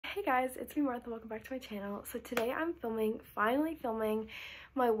Hey guys, it's me Martha. Welcome back to my channel. So today I'm finally filming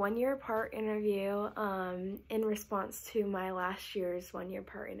my 1 year apart interview in response to my last year's 1 year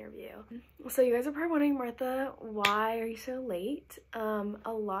apart interview. So you guys are probably wondering, Martha, why are you so late? A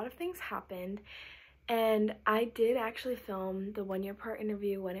lot of things happened and I did actually film the 1 year apart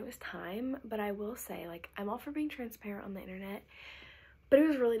interview when it was time, but I will say, like, I'm all for being transparent on the internet. But it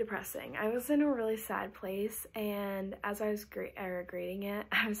was really depressing. I was in a really sad place, and as I was grading it,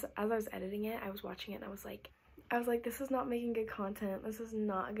 as I was editing it, I was watching it and I was like, this is not making good content. This is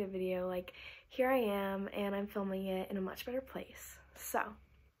not a good video. Like, here I am and I'm filming it in a much better place. So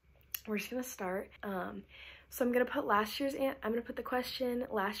we're just gonna start. So I'm gonna put I'm gonna put the question,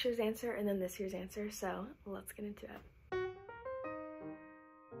 last year's answer, and then this year's answer. So let's get into it.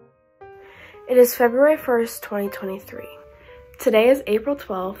 It is February 1st, 2023. Today is April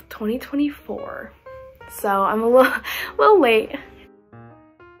 12th, 2024, so I'm a little late.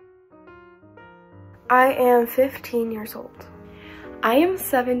 I am 15 years old. I am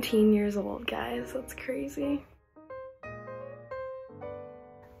 17 years old, guys. That's crazy.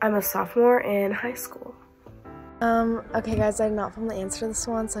 I'm a sophomore in high school. Okay guys, I did not film the answer to this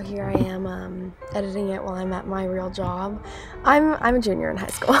one, so here I am editing it while I'm at my real job. I'm a junior in high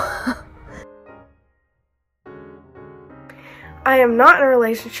school. I am not in a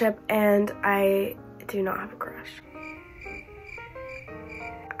relationship and I do not have a crush.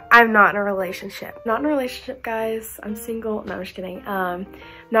 I'm not in a relationship. Not in a relationship, guys. I'm single. No, I'm just kidding. Not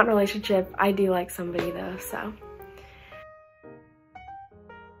in a relationship. I do like somebody though, so.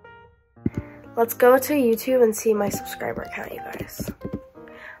 Let's go to YouTube and see my subscriber count, you guys.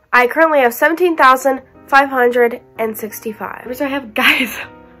 I currently have 17,565. Which I have, guys.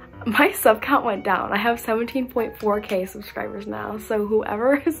 My sub count went down. I have 17.4k subscribers now, so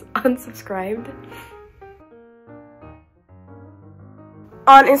whoever is unsubscribed.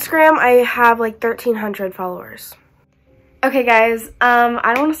 On Instagram, I have like 1,300 followers. Okay guys,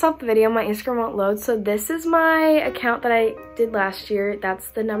 I don't want to stop the video. My Instagram won't load, so this is my account that I did last year.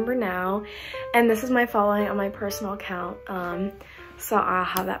 That's the number now, and this is my following on my personal account. So I'll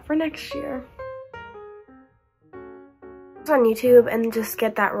have that for next year. On YouTube and just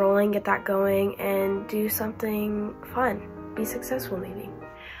get that rolling, get that going, and do something fun. Be successful, maybe.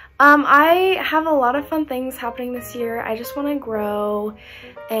 I have a lot of fun things happening this year. I just want to grow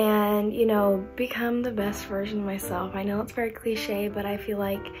and, you know, become the best version of myself. I know it's very cliche, but I feel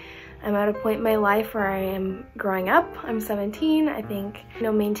like I'm at a point in my life where I am growing up. I'm 17. I think, you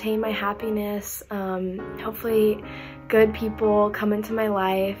know, maintain my happiness. Hopefully good people come into my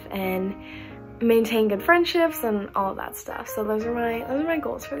life and maintain good friendships and all of that stuff. So those are my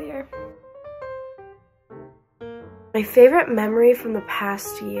goals for the year. My favorite memory from the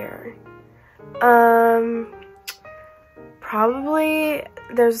past year. Probably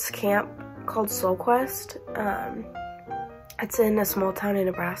there's this camp called Soul Quest. It's in a small town in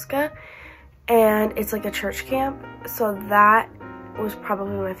Nebraska, and it's like a church camp. So that was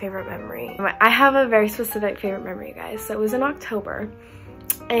probably my favorite memory. I have a very specific favorite memory, guys. So it was in October.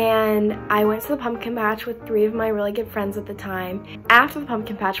 And I went to the pumpkin patch with 3 of my really good friends at the time. After the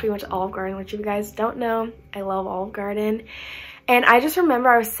pumpkin patch, we went to Olive Garden, which if you guys don't know, I love Olive Garden. And I just remember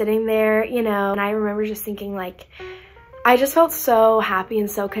I was sitting there, you know, and I remember just thinking, like, I just felt so happy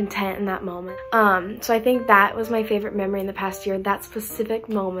and so content in that moment. So I think that was my favorite memory in the past year, that specific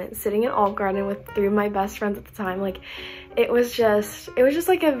moment, sitting at Olive Garden with 3 of my best friends at the time. Like, it was just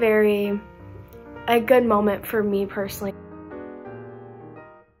like a good moment for me personally.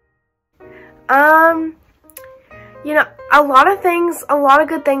 You know, a lot of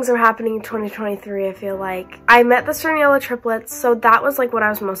good things are happening in 2023, I feel like. I met the Cerniella triplets, so that was like what I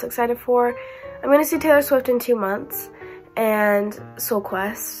was most excited for. I'm gonna see Taylor Swift in 2 months, and Soul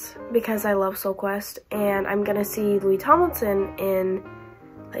Quest, because I love Soul Quest, and I'm gonna see Louis Tomlinson in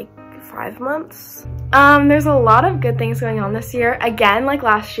like 5 months. There's a lot of good things going on this year. Again, like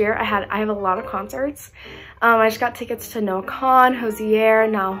last year, I have a lot of concerts. I just got tickets to Noah Kahan, Hozier,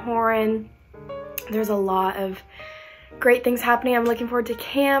 Niall Horan. There's a lot of great things happening. I'm looking forward to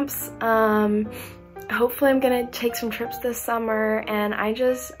camps. Hopefully I'm gonna take some trips this summer, and I'm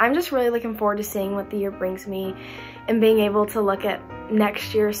just really looking forward to seeing what the year brings me and being able to look at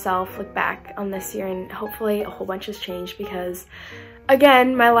next year's self, look back on this year, and hopefully a whole bunch has changed, because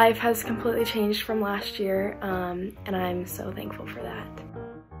again, my life has completely changed from last year, and I'm so thankful for that.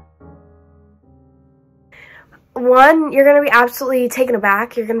 One, you're gonna be absolutely taken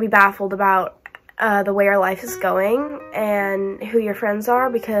aback. You're gonna be baffled about the way your life is going and who your friends are,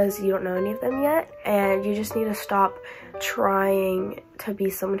 because you don't know any of them yet, and you just need to stop trying to be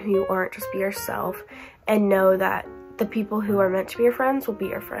someone who you aren't. Just be yourself and know that the people who are meant to be your friends will be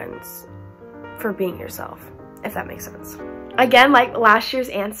your friends for being yourself, if that makes sense. Again, like last year's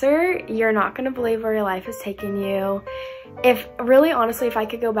answer, you're not going to believe where your life has taken you. If really honestly, if I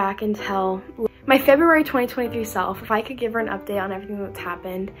could go back and tell my February 2023 self, if I could give her an update on everything that's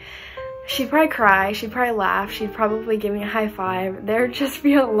happened, she'd probably cry, she'd probably laugh, she'd probably give me a high five. There'd just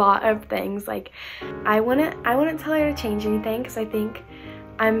be a lot of things. Like I wouldn't tell her to change anything, because I think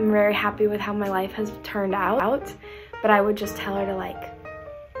I'm very happy with how my life has turned out, but I would just tell her to like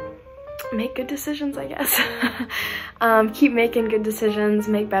make good decisions, I guess. Keep making good decisions,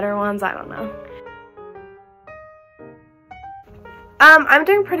 make better ones, I don't know. I'm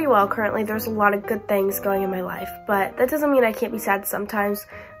doing pretty well currently. There's a lot of good things going in my life, but that doesn't mean I can't be sad sometimes,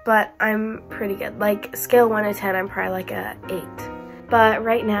 but I'm pretty good. Like scale 1 to 10, I'm probably like a 8. But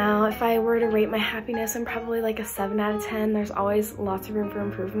right now, if I were to rate my happiness, I'm probably like a 7 out of 10. There's always lots of room for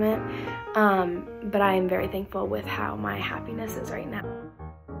improvement, but I am very thankful with how my happiness is right now.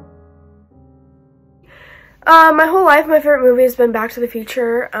 My whole life, my favorite movie has been Back to the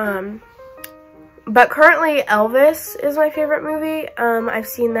Future, but currently Elvis is my favorite movie. I've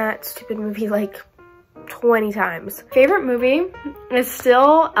seen that stupid movie like 20 times. Favorite movie is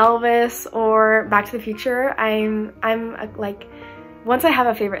still Elvis or Back to the Future. I'm like, once I have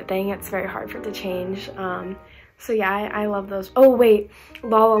a favorite thing, it's very hard for it to change. So yeah, I love those. Oh wait,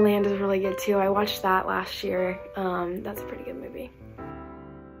 La La Land is really good too. I watched that last year. That's a pretty good movie.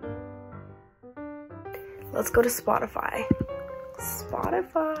 Let's go to Spotify.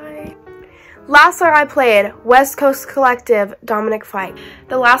 Spotify. Last song I played, West Coast Collective, Dominic Fike.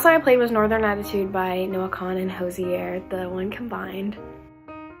 The last song I played was Northern Attitude by Noah Kahan and Hozier, the one combined.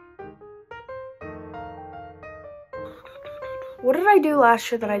 What did I do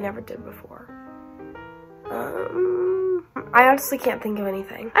last year that I never did before? I honestly can't think of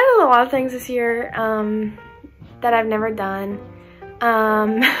anything. I did a lot of things this year that I've never done.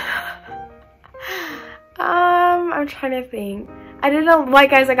 I'm trying to think. I did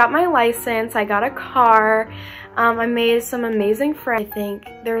like guys, I got my license, I got a car, I made some amazing friends. I think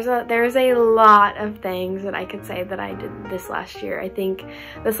there's a lot of things that I could say that I did this last year. I think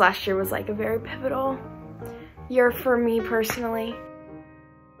this last year was like a very pivotal year for me personally.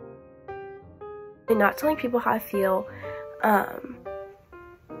 Not telling people how I feel,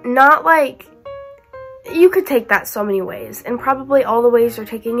 not like, you could take that so many ways, and probably all the ways you're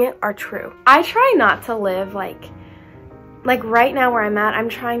taking it are true. I try not to live like right now where I'm at, I'm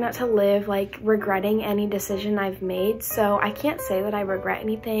trying not to live like regretting any decision I've made, so I can't say that I regret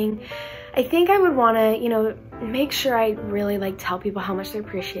anything. I think I would want to, you know, make sure I really like tell people how much they're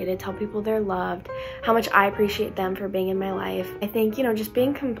appreciated, tell people they're loved, how much I appreciate them for being in my life. I think, you know, just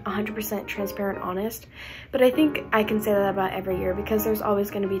being 100% transparent, honest, but I think I can say that about every year, because there's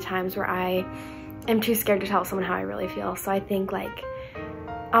always going to be times where I am too scared to tell someone how I really feel. So I think like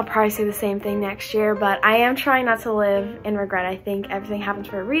I'll probably say the same thing next year, but I am trying not to live in regret. I think everything happens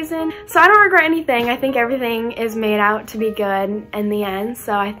for a reason. So I don't regret anything. I think everything is made out to be good in the end.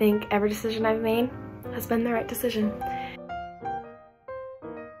 So I think every decision I've made has been the right decision.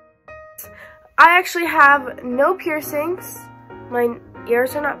 I actually have no piercings. My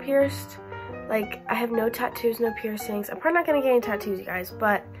ears are not pierced. Like, I have no tattoos, no piercings. I'm probably not gonna get any tattoos, you guys,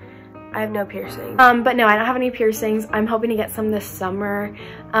 but I have no piercings. But no, I don't have any piercings. I'm hoping to get some this summer.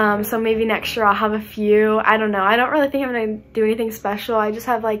 So maybe next year I'll have a few. I don't know. I don't really think I'm gonna do anything special. I just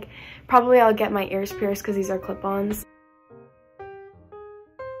have like, probably I'll get my ears pierced because these are clip-ons.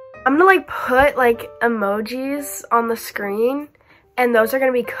 I'm gonna like put like emojis on the screen, and those are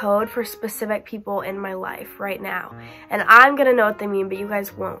gonna be code for specific people in my life right now. And I'm gonna know what they mean, but you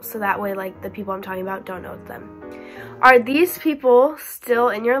guys won't. So that way like the people I'm talking about don't know it's them. Are these people still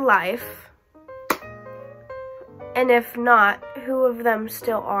in your life? And if not, who of them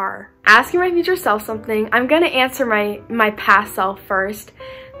still are? Asking my future self something, I'm gonna answer my past self first.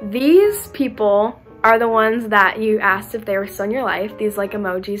 These people are the ones that you asked if they were still in your life, these like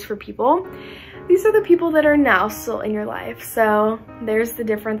emojis for people. These are the people that are now still in your life. So there's the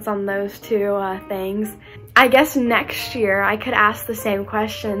difference on those two things. I guess next year I could ask the same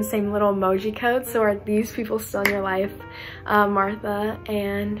question, same little emoji code. So are these people still in your life, Martha?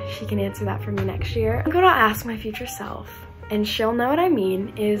 And she can answer that for me next year. I'm gonna ask my future self, and she'll know what I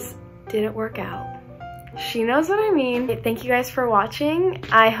mean is, did it work out? She knows what I mean. Thank you guys for watching.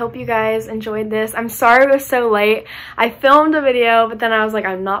 I hope you guys enjoyed this. I'm sorry it was so late. I filmed a video, but then I was like,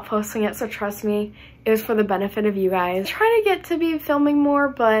 I'm not posting it, so trust me, it was for the benefit of you guys. I try to get to be filming more,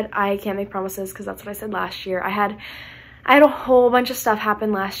 but I can't make promises because that's what I said last year. I had a whole bunch of stuff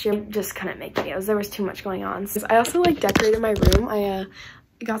happen last year. Just couldn't make videos. There was too much going on. I also like decorated my room. I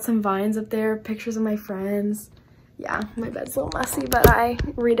got some vines up there, pictures of my friends. yeah, my bed's a little messy, but I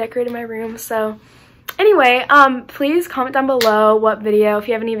redecorated my room. So anyway, please comment down below what video, if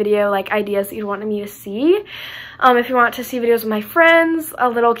you have any video like ideas that you wanted me to see. If you want to see videos with my friends, a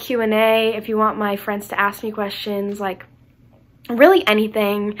little Q&A, if you want my friends to ask me questions, like really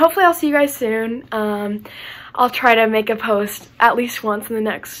anything. Hopefully I'll see you guys soon. I'll try to make a post at least once in the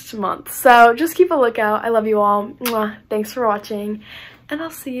next month. So just keep a lookout. I love you all. Mwah. Thanks for watching, and I'll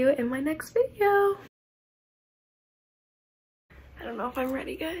see you in my next video. I don't know if I'm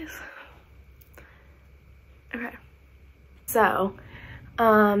ready, guys. Okay. So,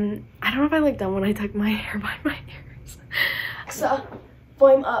 I don't know if I look dumb when I tuck my hair by my ears. So,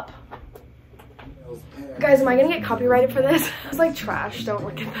 volume up. Guys, am I gonna get copyrighted for this? It's like trash, don't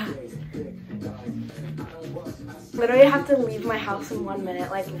look at that. Literally have to leave my house in 1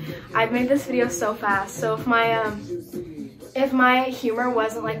 minute. Like, I've made this video so fast, so if my humor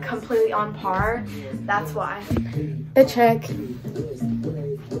wasn't like completely on par, that's why. A check.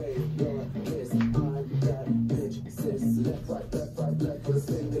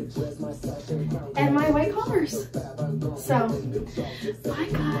 And my white collars. So, bye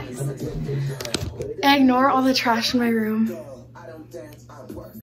guys. Ignore all the trash in my room.